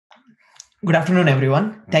Good afternoon,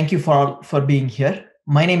 everyone. Thank you for being here.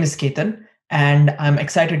 My name is Ketan, and I'm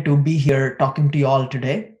excited to be here talking to you all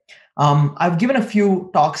today. I've given a few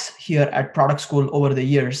talks here at Product School over the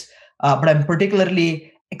years, but I'm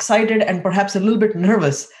particularly excited and perhaps a little bit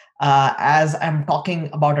nervous as I'm talking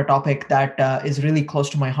about a topic that is really close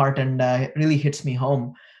to my heart and really hits me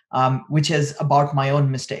home, which is about my own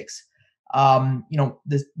mistakes.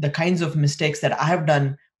 The kinds of mistakes that I have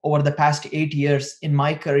done over the past 8 years in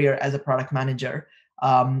my career as a product manager,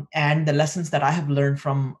 and the lessons that I have learned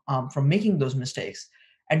from making those mistakes.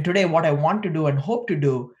 And today, what I want to do and hope to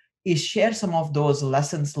do is share some of those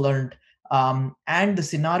lessons learned and the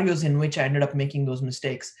scenarios in which I ended up making those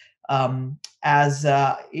mistakes, as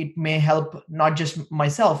it may help not just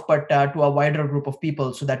myself but to a wider group of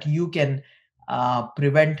people, so that you can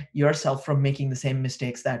prevent yourself from making the same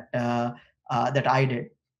mistakes that I did.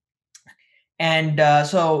 And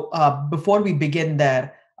before we begin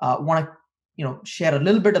there, want to share a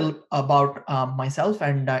little bit about myself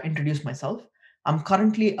and introduce myself. I'm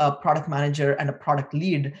currently a product manager and a product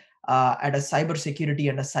lead at a cybersecurity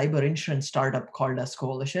and a cyber insurance startup called as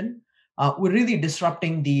Coalition. We're really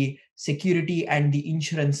disrupting the security and the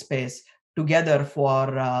insurance space together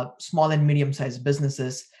for small and medium-sized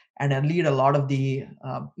businesses, and I lead a lot of the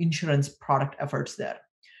insurance product efforts there.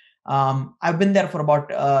 I've been there for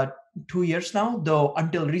about 2 years now, though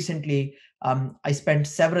until recently, I spent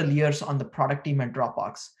several years on the product team at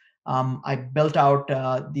Dropbox. I built out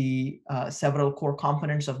the several core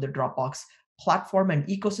components of the Dropbox platform and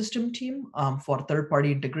ecosystem team for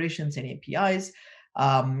third-party integrations and APIs.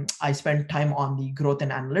 I spent time on the growth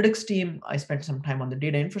and analytics team. I spent some time on the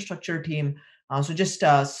data infrastructure team. So just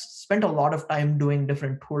spent a lot of time doing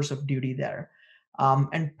different tours of duty there.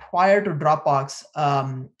 And prior to Dropbox,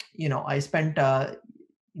 I spent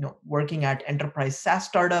working at enterprise SaaS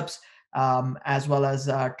startups, as well as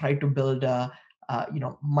tried to build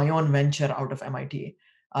my own venture out of MIT.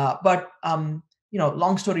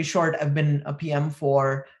 Long story short, I've been a PM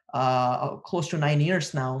for close to 9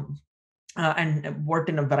 years now, and worked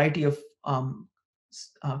in a variety of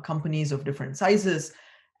companies of different sizes,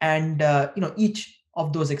 and each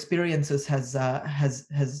of those experiences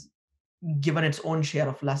has given its own share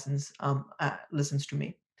of lessons to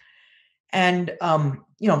me. And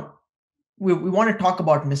we want to talk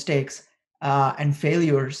about mistakes and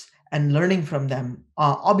failures and learning from them.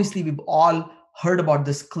 Obviously, we've all heard about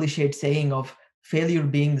this cliched saying of failure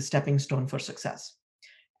being the stepping stone for success.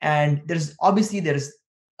 And there's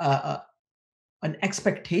an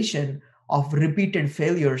expectation of repeated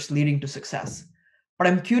failures leading to success. But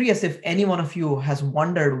I'm curious if any one of you has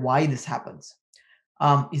wondered why this happens.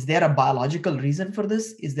 Is there a biological reason for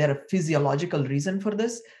this? Is there a physiological reason for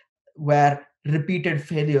this, where repeated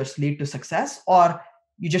failures lead to success? Or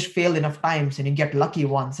you just fail enough times and you get lucky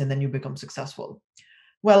once and then you become successful?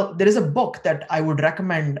 Well, there is a book that I would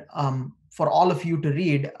recommend for all of you to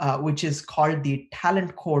read, which is called The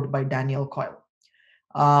Talent Code by Daniel Coyle.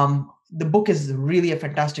 The book is really a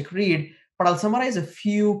fantastic read, but I'll summarize a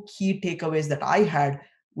few key takeaways that I had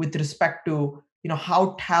with respect to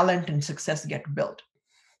how talent and success get built.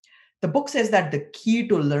 The book says that the key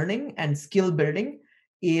to learning and skill building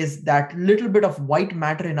is that little bit of white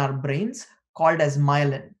matter in our brains called as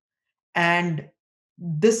myelin. And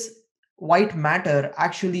this white matter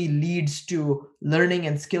actually leads to learning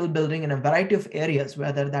and skill building in a variety of areas,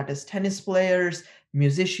 whether that is tennis players,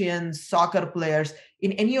 musicians, soccer players,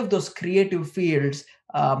 in any of those creative fields,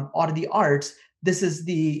 or the arts. This is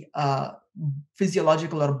the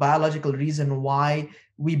physiological or biological reason why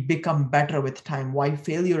we become better with time, why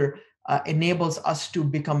failure enables us to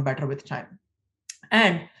become better with time.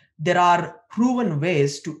 And there are proven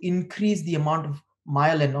ways to increase the amount of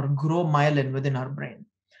myelin or grow myelin within our brain.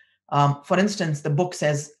 For instance, the book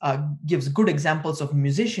gives good examples of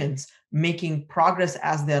musicians making progress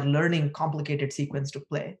as they're learning complicated sequence to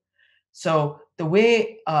play. So the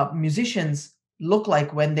way musicians look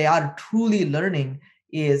like when they are truly learning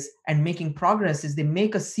and making progress is they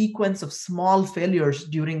make a sequence of small failures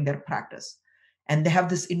during their practice. And they have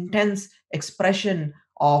this intense expression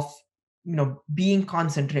of being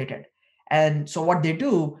concentrated. And so what they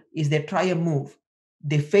do is they try a move,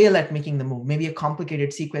 they fail at making the move, maybe a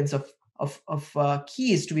complicated sequence of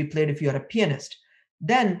keys to be played if you're a pianist.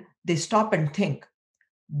 Then they stop and think.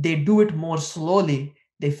 They do it more slowly.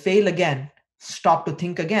 They fail again, stop to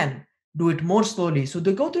think again, do it more slowly. So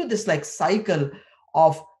they go through this like cycle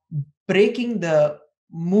of breaking the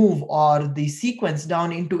move or the sequence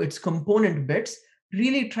down into its component bits,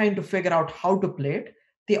 really trying to figure out how to play it.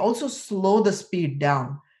 They also slow the speed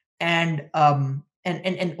down, and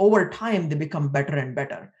over time they become better and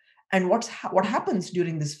better. And what happens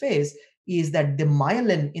during this phase is that the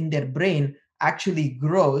myelin in their brain actually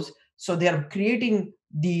grows. So they are creating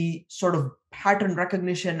the sort of pattern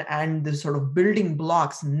recognition and the sort of building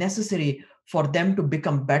blocks necessary for them to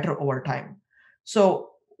become better over time. So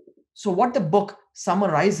what the book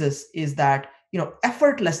summarizes is that,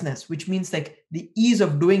 effortlessness, which means like the ease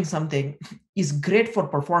of doing something, is great for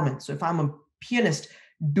performance. So if I'm a pianist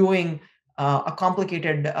doing a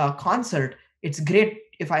complicated concert, it's great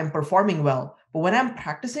if I'm performing well. But when I'm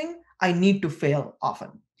practicing, I need to fail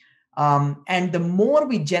often. And the more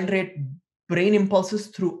we generate brain impulses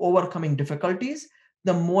through overcoming difficulties,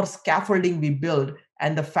 the more scaffolding we build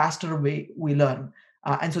and the faster we learn.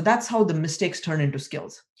 And so that's how the mistakes turn into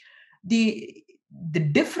skills. The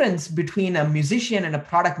difference between a musician and a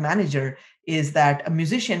product manager is that a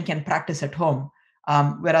musician can practice at home,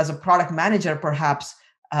 whereas a product manager, perhaps,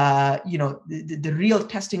 the real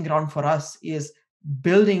testing ground for us is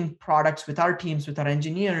building products with our teams, with our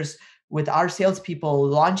engineers, with our salespeople,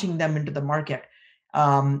 launching them into the market,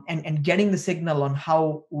 and getting the signal on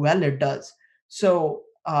how well it does. So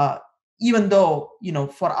even though,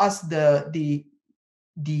 for us, the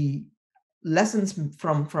lessons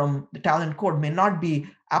from the talent code may not be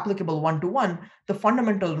applicable one-to-one, the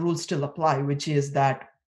fundamental rules still apply, which is that,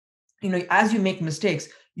 as you make mistakes,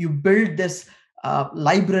 you build this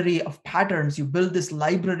library of patterns, you build this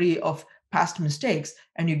library of past mistakes,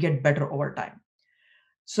 and you get better over time.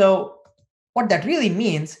 So what that really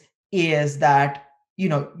means is that, you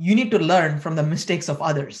need to learn from the mistakes of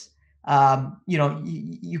others.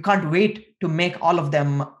 You can't wait to make all of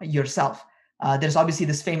them yourself. There's obviously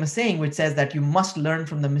this famous saying which says that you must learn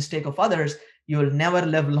from the mistake of others. You will never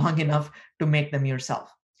live long enough to make them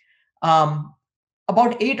yourself.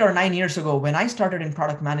 About 8 or 9 years ago, when I started in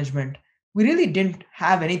product management, we really didn't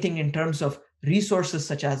have anything in terms of resources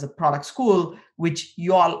such as a product school, which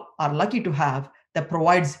you all are lucky to have, that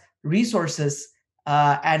provides resources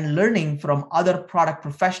and learning from other product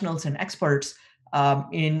professionals and experts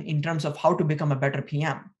in terms of how to become a better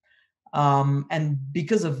PM. And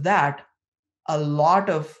because of that, a lot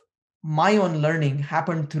of my own learning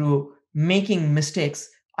happened through making mistakes,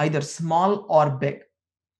 either small or big.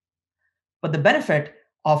 But the benefit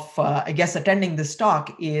of, I guess, attending this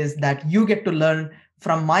talk is that you get to learn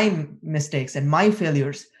from my mistakes and my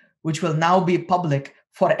failures, which will now be public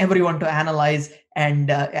for everyone to analyze and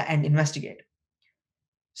investigate.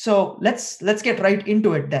 So let's get right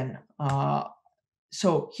into it then.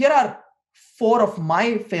 So here are 4 of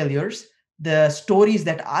my failures, the stories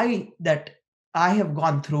that I have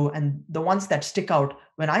gone through, and the ones that stick out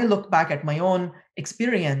when I look back at my own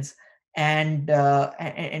experience and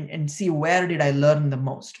see where did I learn the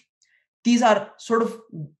most. These are sort of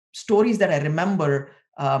stories that I remember,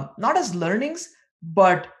 not as learnings,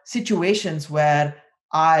 but situations where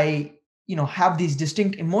I, have these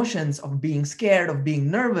distinct emotions of being scared, of being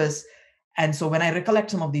nervous. And so when I recollect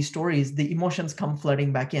some of these stories, the emotions come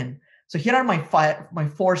flooding back in. So here are my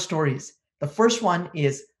 4 stories. The first one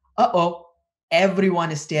is, uh-oh, everyone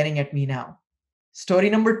is staring at me now. Story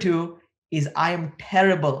number 2 is, I am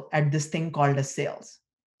terrible at this thing called as sales.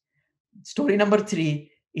 Story number 3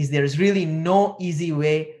 is, there's really no easy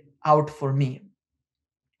way out for me.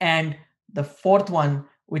 And the fourth one,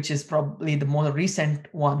 which is probably the more recent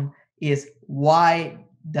one, is, why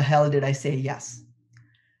the hell did I say yes?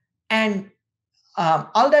 And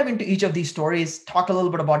I'll dive into each of these stories, talk a little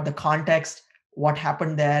bit about the context, what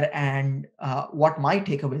happened there, and what my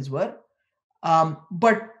takeaways were.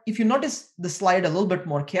 But if you notice the slide a little bit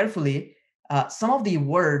more carefully, some of the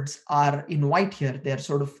words are in white here. They're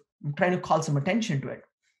sort of trying to call some attention to it.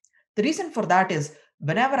 The reason for that is,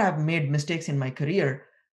 whenever I've made mistakes in my career,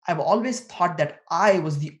 I've always thought that I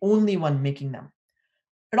was the only one making them.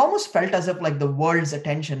 It almost felt as if like the world's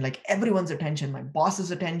attention, like everyone's attention, my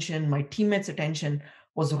boss's attention, my teammates' attention,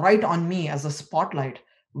 was right on me as a spotlight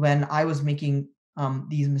when I was making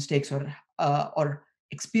these mistakes or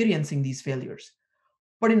experiencing these failures.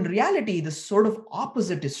 But in reality, the sort of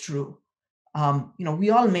opposite is true. We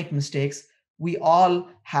all make mistakes. We all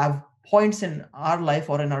have points in our life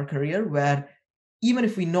or in our career where, even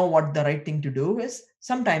if we know what the right thing to do is,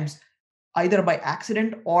 sometimes either by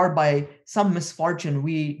accident or by some misfortune,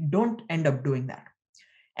 we don't end up doing that.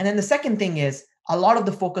 And then the second thing is, a lot of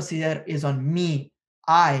the focus here is on me,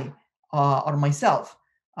 or myself.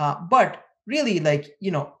 But really, like,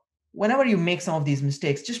 whenever you make some of these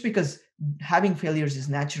mistakes, just because having failures is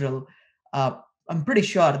natural, I'm pretty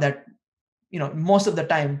sure that, most of the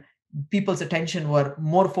time, people's attention were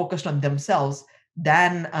more focused on themselves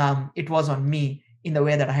than it was on me in the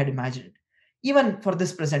way that I had imagined it. Even for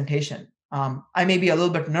this presentation, I may be a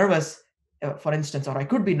little bit nervous, for instance, or I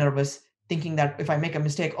could be nervous thinking that if I make a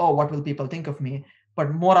mistake, oh, what will people think of me? But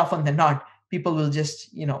more often than not, people will just,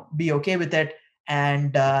 be okay with it,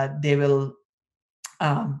 and they will,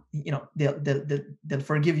 they'll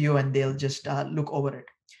forgive you, and they'll just look over it.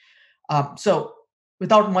 So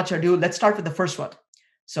without much ado, let's start with the first one.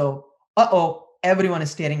 So, everyone is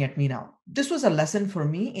staring at me now. This was a lesson for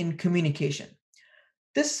me in communication.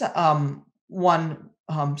 This one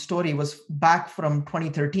story was back from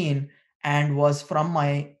 2013 and was from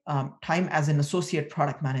my time as an associate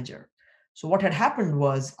product manager. So, what had happened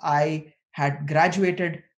was I had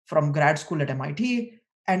graduated from grad school at MIT,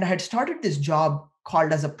 and I had started this job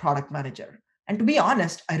called as a product manager. And to be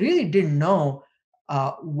honest, I really didn't know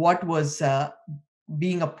what was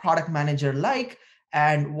being a product manager like,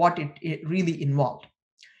 and what it really involved.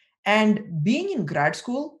 And being in grad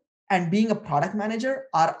school and being a product manager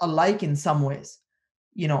are alike in some ways.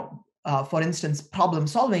 For instance, problem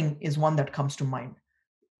solving is one that comes to mind.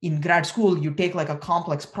 In grad school, you take like a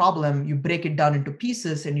complex problem, you break it down into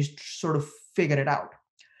pieces, and you sort of figure it out.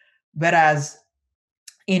 Whereas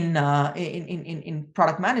in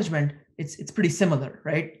product management, it's pretty similar,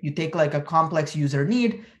 right? You take like a complex user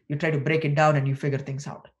need, you try to break it down, and you figure things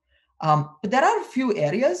out. But there are a few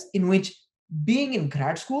areas in which being in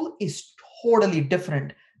grad school is totally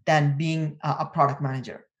different than being a product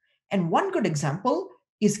manager. And one good example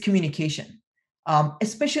is communication,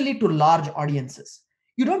 especially to large audiences.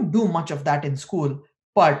 You don't do much of that in school,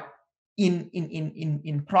 but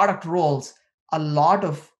in product roles, a lot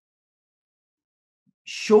of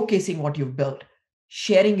showcasing what you've built,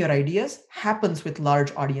 sharing your ideas happens with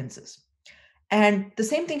large audiences. And the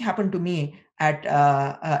same thing happened to me at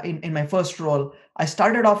in my first role. I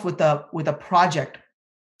started off with a project,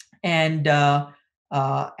 and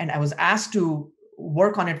I was asked to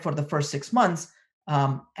work on it for the first 6 months.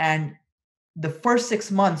 And the first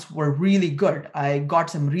 6 months were really good. I got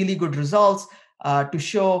some really good results to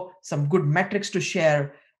show, some good metrics to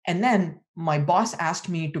share. And then my boss asked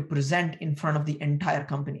me to present in front of the entire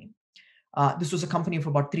company. This was a company of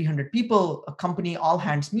about 300 people, a company all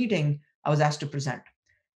hands meeting. I was asked to present.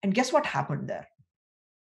 And guess what happened there?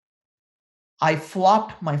 I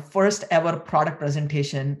flopped my first ever product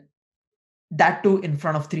presentation, that too in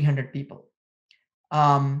front of 300 people.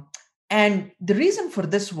 And the reason for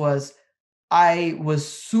this was I was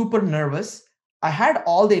super nervous. I had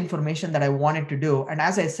all the information that I wanted to do. And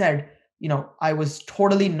as I said, I was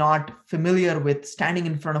totally not familiar with standing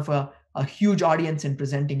in front of a huge audience and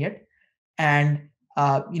presenting it. And,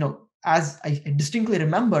 as I distinctly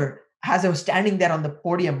remember, as I was standing there on the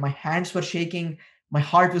podium, my hands were shaking, my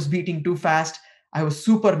heart was beating too fast. I was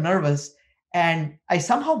super nervous. And I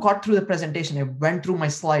somehow got through the presentation. I went through my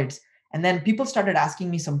slides, and then people started asking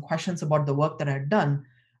me some questions about the work that I had done.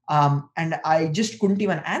 And I just couldn't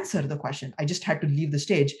even answer the question. I just had to leave the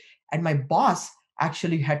stage. And my boss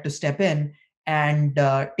actually had to step in and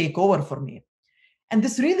take over for me. And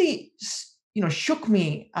this really, shook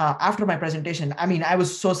me after my presentation. I mean, I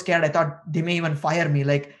was so scared. I thought they may even fire me.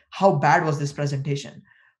 Like, how bad was this presentation?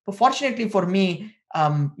 But fortunately for me,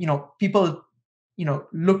 people,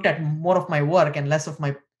 looked at more of my work and less of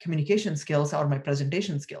my communication skills or my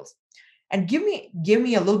presentation skills, and gave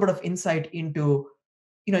me a little bit of insight into,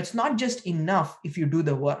 it's not just enough if you do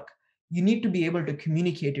the work. You need to be able to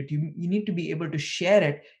communicate it. You need to be able to share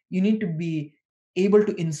it. You need to be able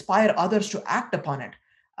to inspire others to act upon it.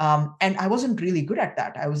 And I wasn't really good at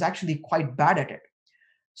that. I was actually quite bad at it.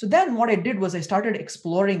 So then what I did was I started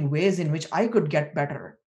exploring ways in which I could get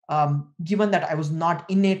better, given that I was not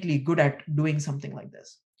innately good at doing something like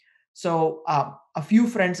this. So a few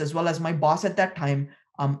friends, as well as my boss at that time,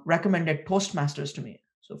 recommended Toastmasters to me.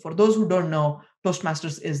 So for those who don't know,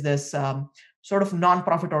 Toastmasters is this sort of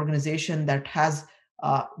nonprofit organization that has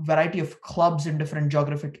a variety of clubs in different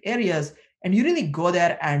geographic areas. And you really go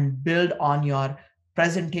there and build on your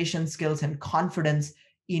presentation skills and confidence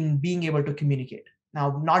in being able to communicate.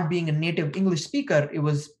 Now, not being a native English speaker, it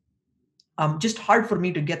was just hard for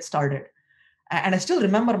me to get started. And I still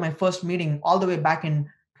remember my first meeting all the way back in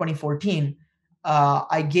 2014.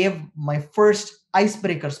 I gave my first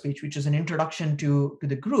icebreaker speech, which is an introduction to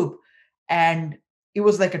the group. And it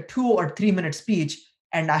was like a 2 or 3 minute speech.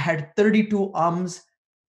 And I had 32 ums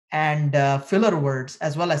and filler words,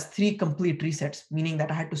 as well as 3 complete resets, meaning that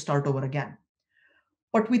I had to start over again.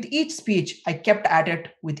 But with each speech, I kept at it.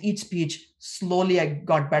 With each speech, slowly I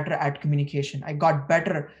got better at communication. I got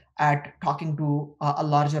better at talking to a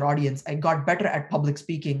larger audience. I got better at public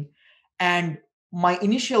speaking. And my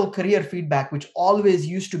initial career feedback, which always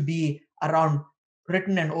used to be around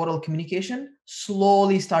written and oral communication,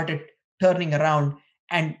 slowly started turning around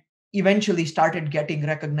and eventually started getting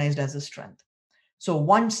recognized as a strength. So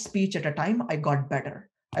one speech at a time, I got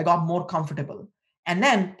better. I got more comfortable. And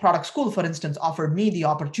then product school, for instance, offered me the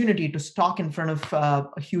opportunity to talk in front of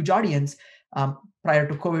a huge audience, prior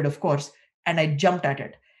to COVID, of course, and I jumped at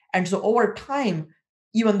it. And so over time,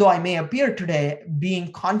 even though I may appear today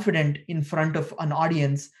being confident in front of an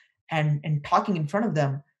audience and talking in front of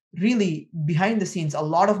them, really behind the scenes, a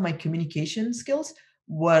lot of my communication skills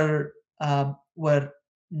were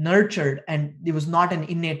nurtured, and it was not an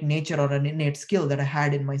innate nature or an innate skill that I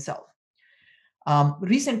had in myself.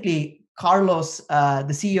 Recently, Carlos,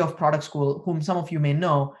 the CEO of Product School, whom some of you may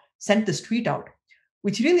know, sent this tweet out,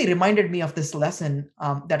 which really reminded me of this lesson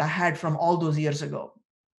that I had from all those years ago.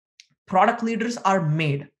 Product leaders are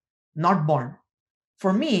made, not born.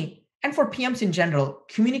 For me, and for PMs in general,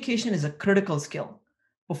 communication is a critical skill.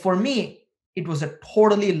 But for me, it was a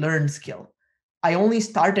totally learned skill. I only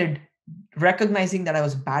started recognizing that I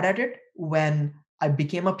was bad at it when I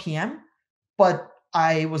became a PM, but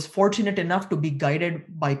I was fortunate enough to be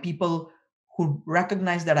guided by people who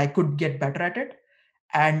recognized that I could get better at it.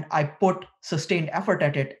 And I put sustained effort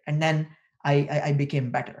at it, and then I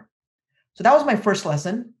became better. So that was my first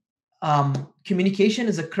lesson. Communication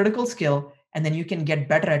is a critical skill, and then you can get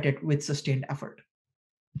better at it with sustained effort.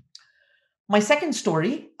 My second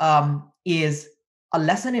story is a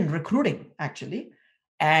lesson in recruiting, actually.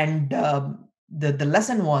 And the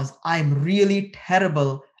lesson was, I'm really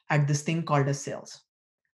terrible at this thing called as sales.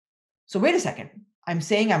 So wait a second. I'm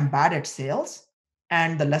saying I'm bad at sales,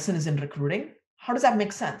 and the lesson is in recruiting. How does that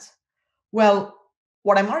make sense? Well,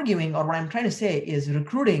 what I'm arguing, or what I'm trying to say, is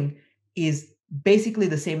recruiting is basically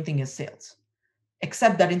the same thing as sales,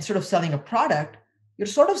 except that instead of selling a product, you're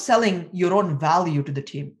sort of selling your own value to the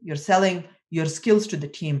team. You're selling your skills to the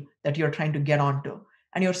team that you're trying to get onto,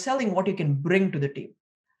 and you're selling what you can bring to the team.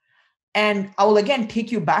 And I will again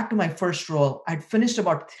take you back to my first role. I'd finished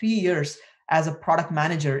about 3 years as a product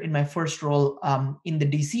manager in my first role in the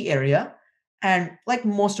DC area. And like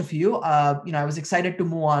most of you, I was excited to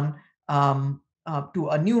move on to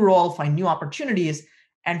a new role, find new opportunities.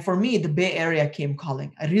 And for me, the Bay Area came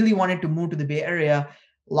calling. I really wanted to move to the Bay Area.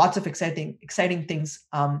 Lots of exciting things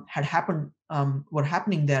were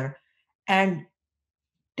happening there. And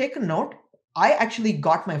take a note, I actually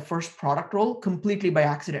got my first product role completely by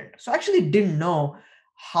accident. So I actually didn't know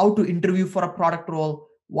how to interview for a product role,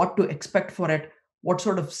 what to expect for it, what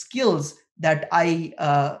sort of skills that I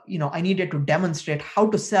needed to demonstrate, how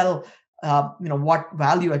to sell, what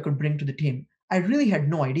value I could bring to the team. I really had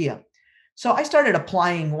no idea. So I started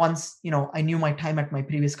applying once, I knew my time at my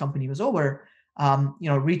previous company was over,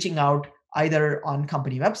 reaching out either on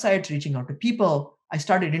company websites, reaching out to people. I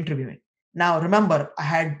started interviewing. Now, remember, I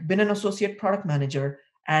had been an associate product manager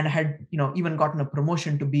and had, even gotten a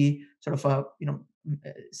promotion to be sort of a,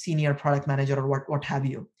 senior product manager or what have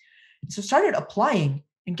you. So started applying,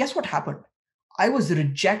 and guess what happened? I was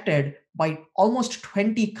rejected by almost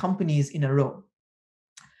 20 companies in a row.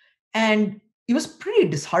 And it was pretty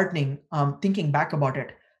disheartening thinking back about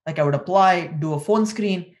it. Like I would apply, do a phone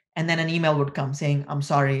screen, and then an email would come saying, I'm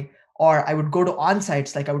sorry. Or I would go to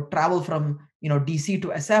on-sites, like I would travel from DC to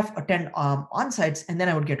SF, attend on-sites, and then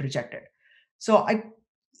I would get rejected. So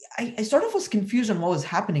I sort of was confused on what was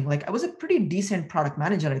happening. Like I was a pretty decent product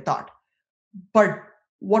manager, I thought. But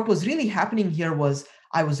what was really happening here was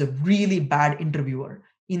I was a really bad interviewer,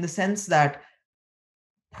 in the sense that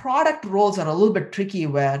product roles are a little bit tricky,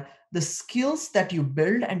 where the skills that you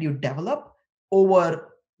build and you develop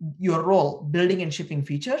over your role, building and shipping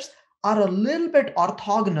features, are a little bit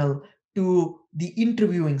orthogonal to the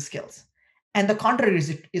interviewing skills. And the contrary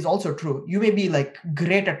is also true. You may be like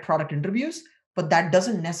great at product interviews, but that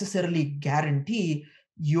doesn't necessarily guarantee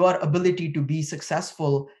your ability to be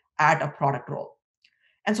successful at a product role.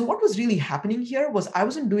 And so what was really happening here was I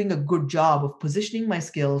wasn't doing a good job of positioning my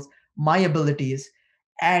skills, my abilities.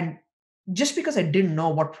 And just because I didn't know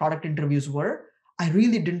what product interviews were, I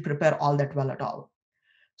really didn't prepare all that well at all.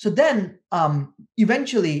 So then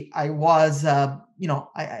eventually I was,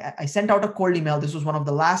 I sent out a cold email. This was one of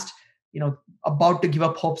the last, about to give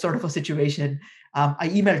up hope sort of a situation. I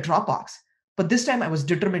emailed Dropbox, but this time I was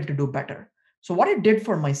determined to do better. So what I did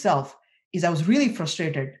for myself is I was really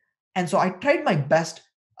frustrated. And so I tried my best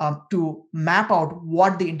to map out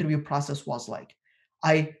what the interview process was like.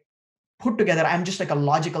 I put together, I'm just like a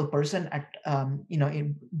logical person at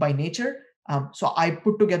by nature. So I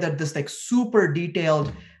put together this like super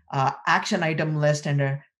detailed action item list and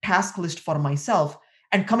a task list for myself.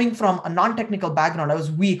 And coming from a non-technical background, I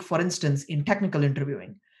was weak, for instance, in technical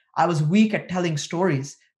interviewing. I was weak at telling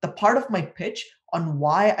stories. The part of my pitch on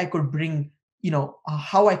why I could bring,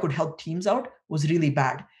 how I could help teams out was really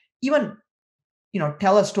bad. Even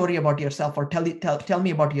tell a story about yourself, or tell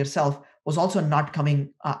me about yourself, was also not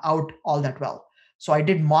coming out all that well. So I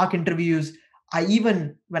did mock interviews. I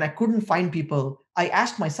even, when I couldn't find people, I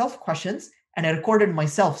asked myself questions and I recorded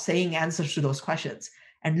myself saying answers to those questions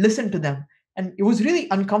and listened to them. And it was really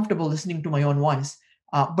uncomfortable listening to my own voice,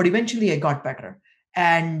 but eventually I got better.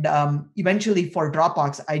 And eventually for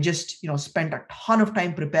Dropbox, I just spent a ton of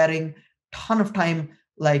time preparing, ton of time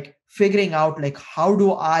like figuring out like how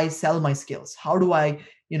do I sell my skills, how do I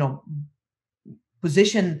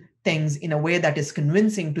position things in a way that is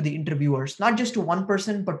convincing to the interviewers, not just to one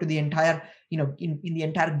person, but to the entire, in the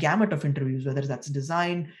entire gamut of interviews, whether that's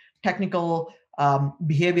design, technical,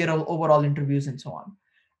 behavioral, overall interviews, and so on.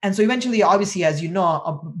 And so eventually, obviously, as you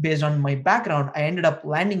know, based on my background, I ended up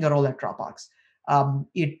landing a role at Dropbox.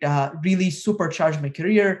 It really supercharged my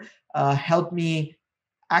career, helped me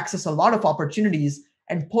access a lot of opportunities.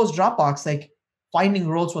 And post Dropbox, like finding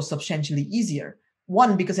roles was substantially easier.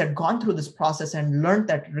 One, because I'd gone through this process and learned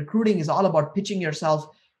that recruiting is all about pitching yourself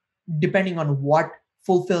depending on what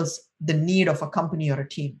fulfills the need of a company or a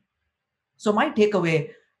team. So my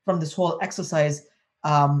takeaway from this whole exercise,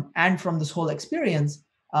 and from this whole experience,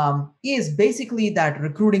 is basically that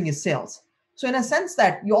recruiting is sales. So in a sense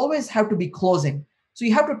that you always have to be closing. So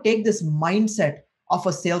you have to take this mindset of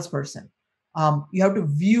a salesperson. You have to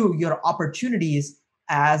view your opportunities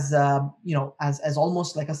as as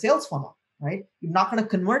almost like a sales funnel, right? You're not going to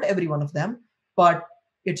convert every one of them, but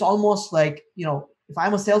it's almost like, if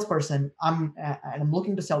I'm a salesperson, and I'm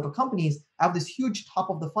looking to sell to companies, I have this huge top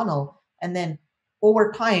of the funnel, and then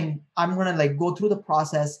over time I'm going to like go through the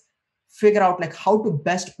process, figure out like how to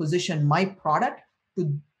best position my product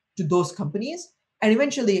to those companies, and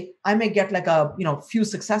eventually I may get like a few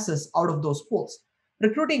successes out of those pools.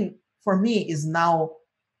 Recruiting for me is now,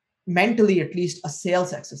 mentally at least, a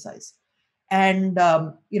sales exercise. And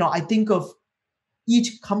I think of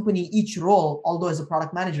each company, each role, although as a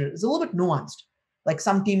product manager, is a little bit nuanced. Like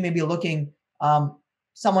some team may be looking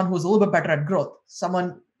someone who's a little bit better at growth.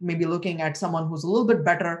 Someone may be looking at someone who's a little bit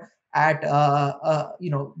better at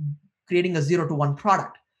creating a 0 to 1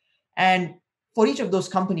 product. And for each of those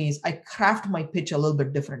companies, I craft my pitch a little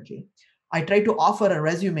bit differently. I try to offer a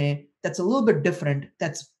resume that's a little bit different,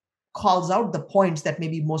 that's calls out the points that may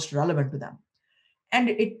be most relevant to them. And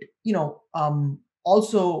it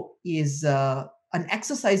also is an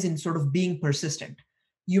exercise in sort of being persistent.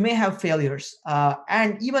 You may have failures,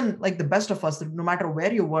 and even like the best of us, no matter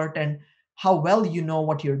where you worked and how well you know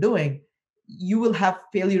what you're doing, you will have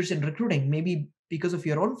failures in recruiting, maybe because of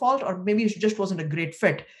your own fault, or maybe it just wasn't a great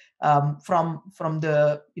fit, from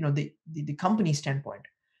the the company standpoint.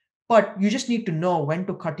 But you just need to know when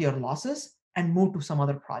to cut your losses and move to some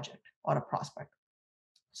other project or a prospect.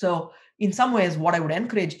 So in some ways, what I would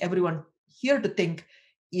encourage everyone here to think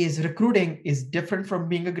is recruiting is different from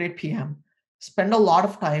being a great PM. Spend a lot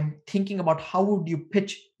of time thinking about how would you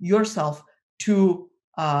pitch yourself to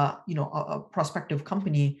a prospective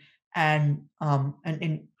company, and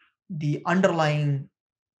the underlying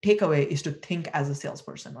takeaway is to think as a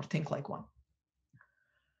salesperson, or think like one.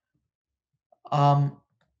 Um,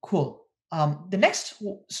 cool. The next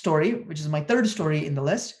story, which is my third story in the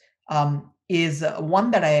list, is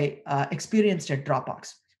one that I experienced at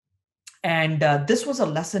Dropbox. And this was a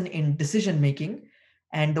lesson in decision making.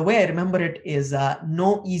 And the way I remember it is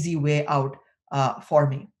no easy way out for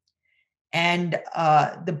me. And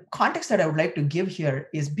the context that I would like to give here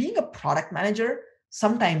is being a product manager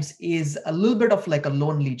sometimes is a little bit of like a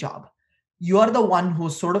lonely job. You are the one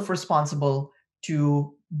who's sort of responsible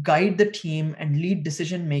to guide the team and lead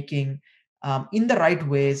decision making in the right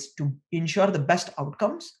ways to ensure the best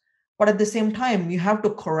outcomes. But at the same time, you have to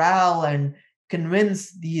corral and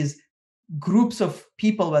convince these groups of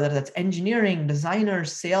people, whether that's engineering,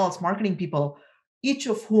 designers, sales, marketing people, each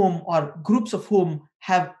of whom, or groups of whom,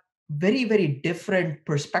 have very, very different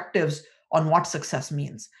perspectives on what success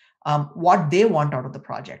means, what they want out of the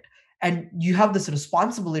project. And you have this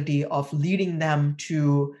responsibility of leading them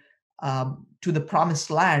to the promised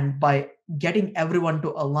land by getting everyone to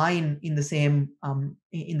align in the same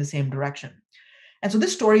direction. And so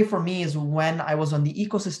this story for me is when I was on the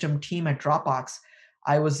ecosystem team at Dropbox.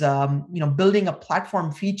 I was building a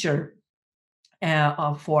platform feature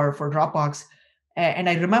for Dropbox, and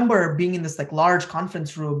I remember being in this like large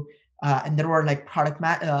conference room, and there were like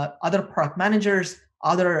other product managers,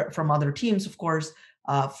 from other teams, of course,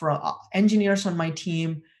 from engineers on my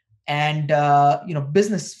team, and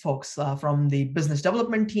business folks from the business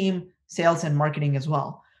development team, sales and marketing as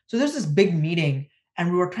well. So there's this big meeting,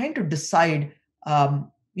 and we were trying to decide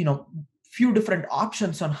few different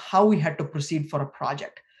options on how we had to proceed for a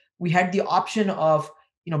project. We had the option of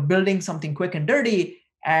building something quick and dirty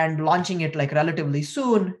and launching it like relatively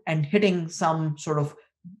soon and hitting some sort of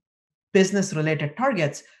business related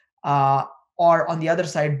targets, uh, or on the other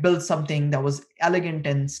side, build something that was elegant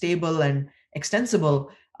and stable and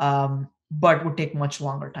extensible, but would take much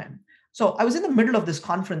longer time. So I was in the middle of this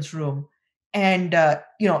conference room, and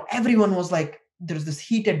everyone was like, there's this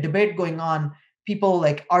heated debate going on, people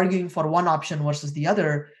like arguing for one option versus the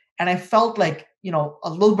other, and I felt like a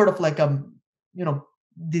little bit of like you know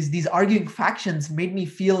these arguing factions made me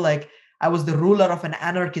feel like I was the ruler of an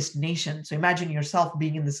anarchist nation. So imagine yourself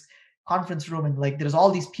being in this conference room and like there's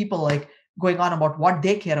all these people like going on about what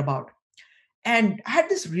they care about. And I had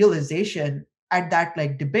this realization at that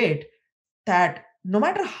like debate that no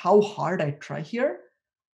matter how hard I try here,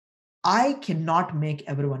 I cannot make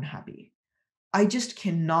everyone happy. I just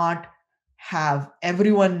cannot have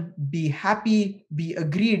everyone be happy, be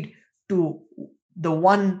agreed to the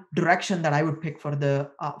one direction that I would pick for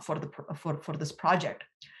for this project.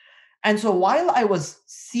 And so while I was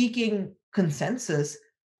seeking consensus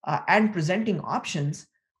and presenting options,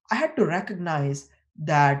 I had to recognize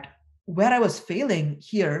that where I was failing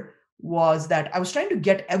here was that I was trying to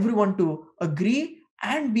get everyone to agree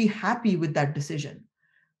and be happy with that decision.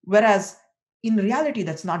 Whereas in reality,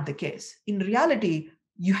 that's not the case. In reality,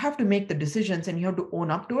 you have to make the decisions and you have to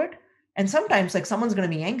own up to it. And sometimes, like, someone's going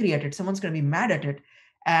to be angry at it, someone's going to be mad at it.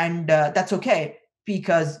 And that's okay,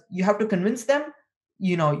 because you have to convince them,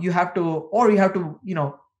 you have to, or you have to,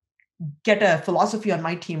 get a philosophy on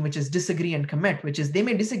my team, which is disagree and commit, which is they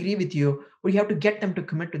may disagree with you, but you have to get them to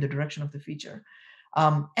commit to the direction of the feature.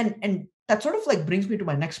 And that sort of like brings me to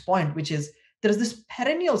my next point, which is there's this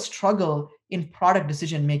perennial struggle in product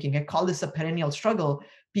decision making. I call this a perennial struggle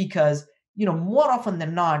because more often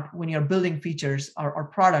than not, when you're building features or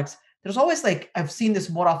products, there's always like, I've seen this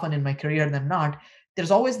more often in my career than not, there's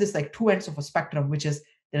always this like two ends of a spectrum, which is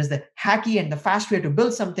there's the hacky and the fast way to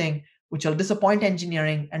build something, which will disappoint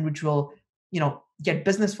engineering and which will get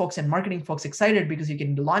business folks and marketing folks excited because you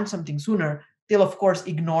can launch something sooner. They'll of course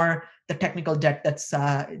ignore the technical debt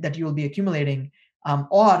that you will be accumulating,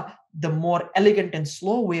 or the more elegant and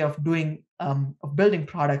slow way of doing of building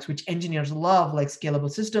products, which engineers love, like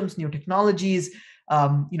scalable systems, new technologies,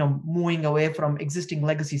 moving away from existing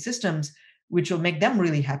legacy systems, which will make them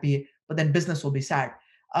really happy, but then business will be sad.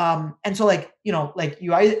 And so like you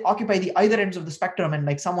occupy the either ends of the spectrum, and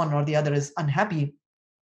like someone or the other is unhappy.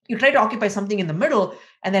 You try to occupy something in the middle,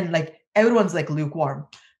 and then like everyone's like lukewarm.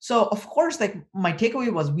 So of course, like my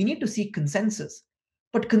takeaway was we need to seek consensus,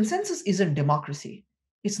 but consensus isn't democracy.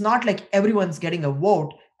 It's not like everyone's getting a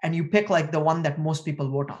vote and you pick like the one that most people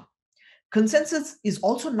vote on. Consensus is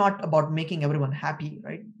also not about making everyone happy,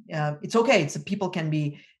 right? It's okay. It's people can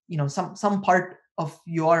be, some part of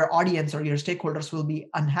your audience or your stakeholders will be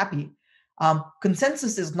unhappy.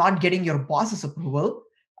 Consensus is not getting your boss's approval,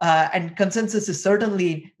 and consensus is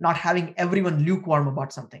certainly not having everyone lukewarm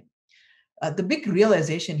about something. The big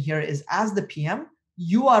realization here is, as the PM,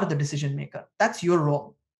 you are the decision maker. That's your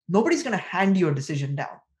role. Nobody's going to hand you a decision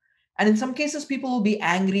down. And in some cases, people will be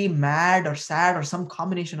angry, mad, or sad, or some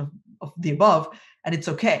combination of the above, and it's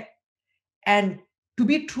okay. And to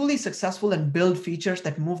be truly successful and build features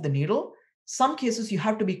that move the needle, some cases you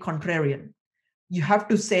have to be contrarian. You have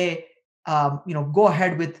to say, go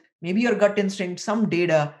ahead with maybe your gut instinct, some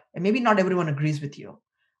data, and maybe not everyone agrees with you.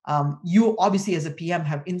 You obviously, as a PM,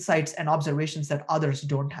 have insights and observations that others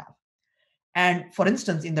don't have. And for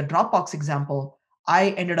instance, in the Dropbox example, I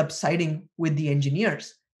ended up siding with the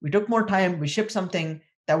engineers. We took more time, we shipped something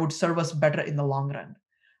that would serve us better in the long run.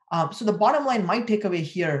 So the bottom line, my takeaway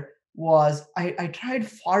here was I tried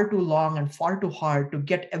far too long and far too hard to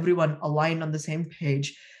get everyone aligned on the same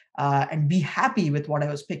page and be happy with what I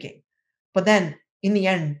was picking. But then in the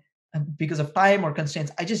end, because of time or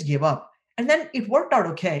constraints, I just gave up. And then it worked out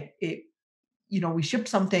okay. We shipped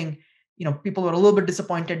something, people were a little bit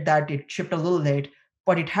disappointed that it shipped a little late,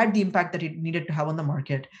 but it had the impact that it needed to have on the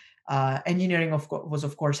market. Engineering was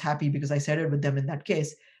of course happy because I sided with them in that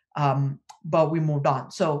case, but we moved on.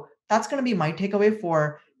 So that's going to be my takeaway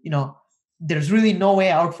for, there's really no way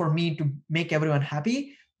out for me to make everyone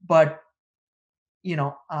happy, but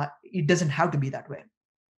it doesn't have to be that way.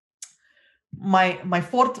 My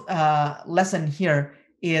fourth lesson here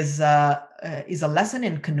is a lesson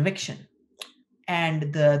in conviction.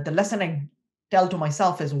 And the lesson I tell to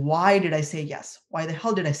myself is, why did I say yes? Why the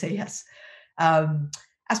hell did I say yes?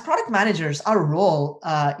 As product managers, our role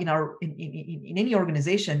in any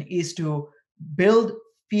organization is to build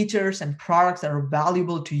features and products that are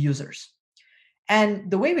valuable to users. And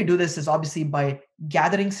the way we do this is obviously by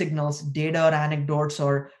gathering signals, data, or anecdotes,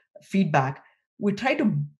 or feedback, we try to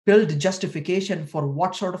build justification for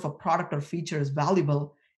what sort of a product or feature is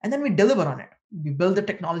valuable, and then we deliver on it. We build the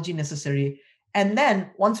technology necessary, and then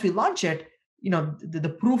once we launch it,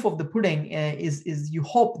 the proof of the pudding is you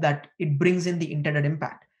hope that it brings in the intended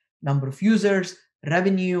impact, number of users,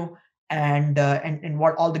 revenue, and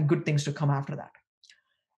what all the good things to come after that.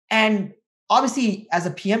 And obviously, as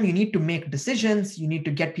a PM, you need to make decisions. You need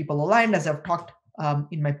to get people aligned, as I've talked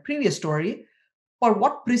in my previous story. But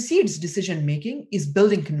what precedes decision making is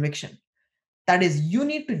building conviction. That is, you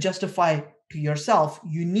need to justify to yourself,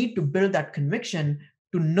 you need to build that conviction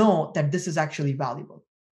to know that this is actually valuable.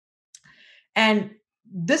 And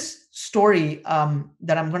this story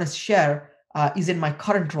that I'm going to share is in my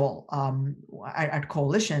current role at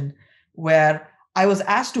Coalition, where I was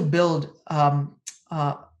asked to build an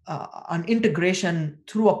integration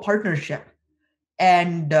through a partnership.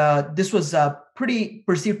 And this was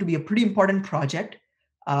perceived to be a pretty important project.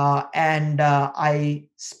 And I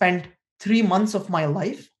spent 3 months of my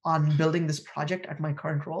life on building this project at my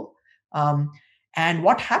current role. And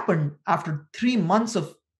what happened after 3 months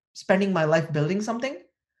of spending my life building something,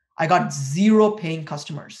 I got 0 paying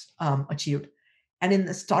customers achieved. And in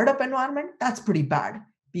the startup environment, that's pretty bad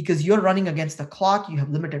because you're running against the clock, you have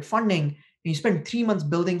limited funding, and you spend 3 months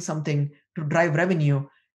building something to drive revenue,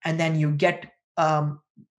 and then you get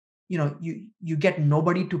you get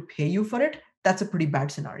nobody to pay you for it. That's a pretty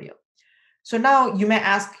bad scenario. So now you may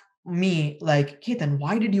ask me, like, Ketan,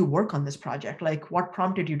 why did you work on this project? Like, what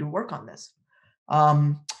prompted you to work on this?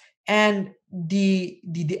 And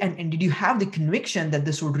and did you have the conviction that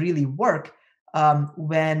this would really work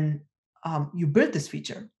when you built this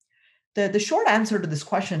feature? The short answer to this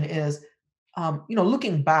question is,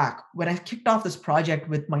 looking back, when I kicked off this project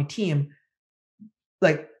with my team,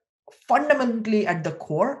 like fundamentally at the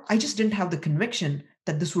core, I just didn't have the conviction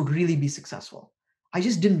that this would really be successful. I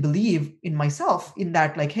just didn't believe in myself in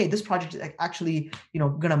that, like, hey, this project is actually,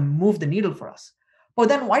 gonna move the needle for us. But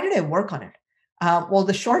then why did I work on it? Well,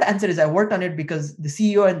 the short answer is I worked on it because the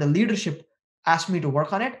CEO and the leadership asked me to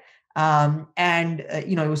work on it.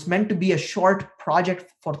 It was meant to be a short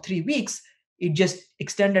project for 3 weeks. It just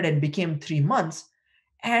extended and became 3 months.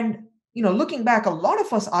 And, looking back, a lot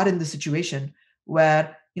of us are in the situation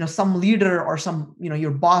where, some leader or some,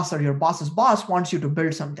 your boss or your boss's boss wants you to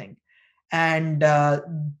build something. And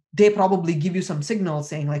they probably give you some signals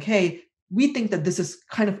saying like, hey, we think that this is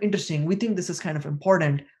kind of interesting. We think this is kind of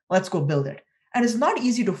important. Let's go build it. And it's not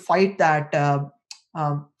easy to fight that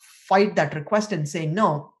request and say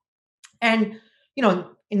no. And,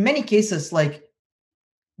 in many cases, like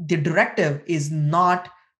the directive is not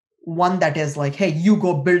one that is like, hey, you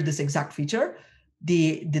go build this exact feature.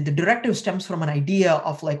 The directive stems from an idea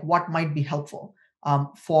of like what might be helpful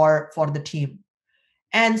for the team.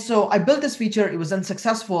 And so I built this feature. It was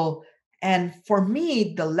unsuccessful. And for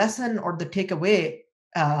me, the lesson or the takeaway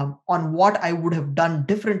on what I would have done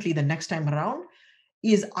differently the next time around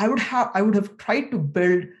is I would have tried to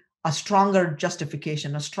build a stronger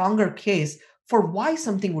justification, a stronger case for why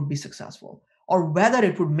something would be successful, or whether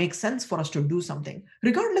it would make sense for us to do something,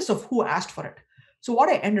 regardless of who asked for it. So what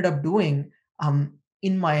I ended up doing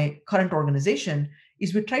in my current organization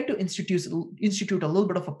is we tried to institute a little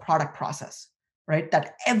bit of a product process, right,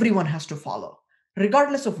 that everyone has to follow,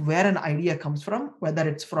 regardless of where an idea comes from, whether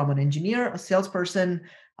it's from an engineer, a salesperson,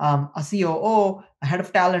 a COO, a head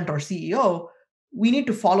of talent, or CEO. We need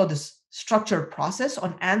to follow this structured process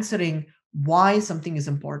on answering why something is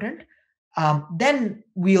important. Then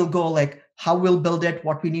we'll go like how we'll build it,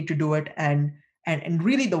 what we need to do it, and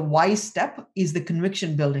really the why step is the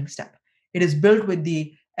conviction building step. It is built with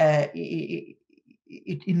it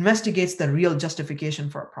investigates the real justification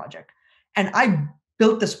for a project. And I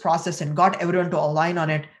built this process and got everyone to align on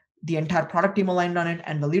it. The entire product team aligned on it,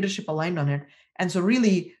 and the leadership aligned on it. And so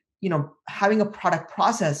really, having a product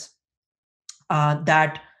process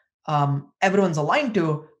that everyone's aligned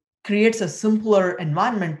to creates a simpler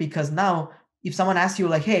environment, because now if someone asks you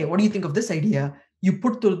like, hey, what do you think of this idea? You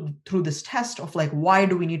put through this test of like, why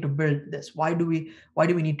do we need to build this? Why do we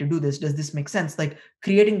need to do this? Does this make sense? Like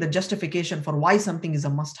creating the justification for why something is a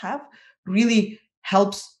must-have really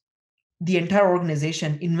helps the entire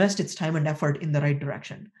organization invest its time and effort in the right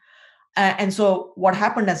direction. And so what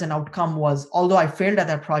happened as an outcome was, although I failed at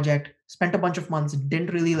that project, spent a bunch of months,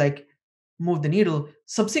 didn't really like move the needle,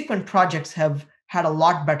 subsequent projects have had a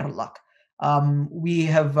lot better luck. We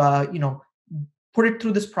have, put it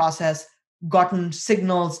through this process, gotten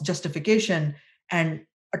signals, justification, and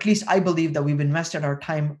at least I believe that we've invested our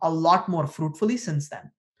time a lot more fruitfully since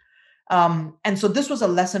then. And so this was a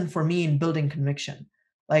lesson for me in building conviction.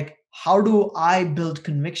 Like, how do I build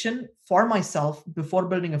conviction for myself before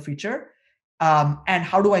building a feature? and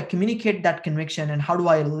how do I communicate that conviction, and how do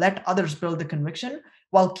I let others build the conviction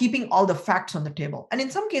while keeping all the facts on the table. And in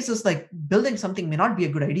some cases, like building something may not be a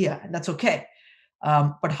good idea, and that's okay.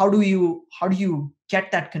 But how do you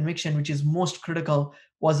get that conviction, which is most critical,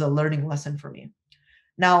 was a learning lesson for me.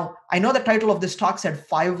 Now, I know the title of this talk said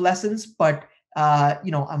 5 lessons, but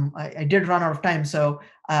I did run out of time, so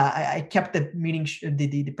I kept the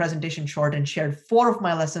the presentation short and shared 4 of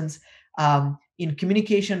my lessons in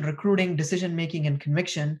communication, recruiting, decision making, and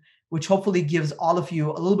conviction, which hopefully gives all of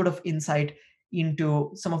you a little bit of insight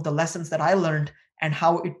into some of the lessons that I learned and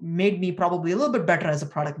how it made me probably a little bit better as a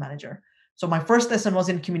product manager. So my first lesson was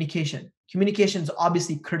in communication. Communication is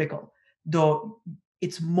obviously critical, though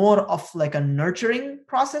it's more of like a nurturing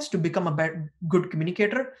process to become a good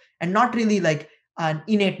communicator, and not really like an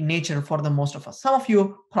innate nature for the most of us. Some of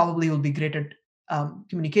you probably will be great at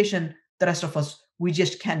communication. The rest of us, we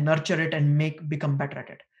just can nurture it and become better at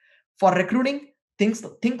it. For recruiting,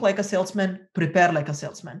 think like a salesman, prepare like a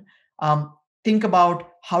salesman. Think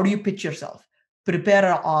about how do you pitch yourself.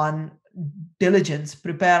 Prepare on diligence,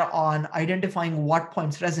 prepare on identifying what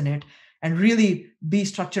points resonate, and really be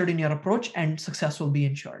structured in your approach, and success will be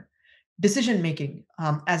ensured. Decision making,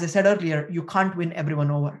 as I said earlier, you can't win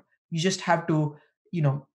everyone over. You just have to, you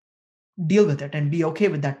know, deal with it and be okay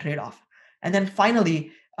with that trade-off. And then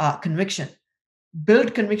finally, conviction.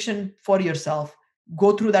 Build conviction for yourself.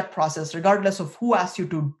 Go through that process regardless of who asks you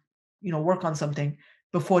to, work on something,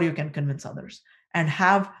 before you can convince others, and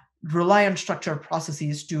have rely on structured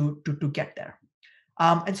processes to get there.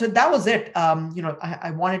 And so that was it.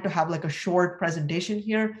 I wanted to have like a short presentation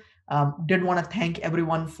here. Did want to thank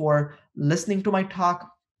everyone for listening to my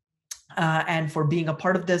talk, and for being a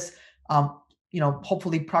part of this.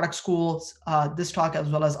 Hopefully product schools, this talk, as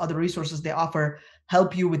well as other resources they offer,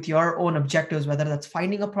 help you with your own objectives, whether that's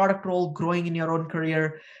finding a product role, growing in your own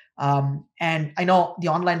career. And I know the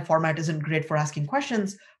online format isn't great for asking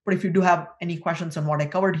questions, but if you do have any questions on what I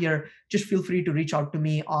covered here, just feel free to reach out to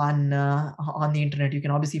me on the internet. You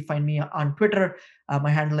can obviously find me on Twitter. My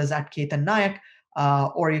handle is at Ketan Nayak,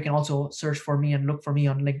 or you can also search for me and look for me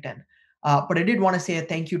on LinkedIn. But I did want to say a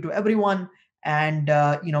thank you to everyone, and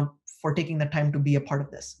for taking the time to be a part of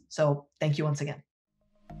this. So thank you once again.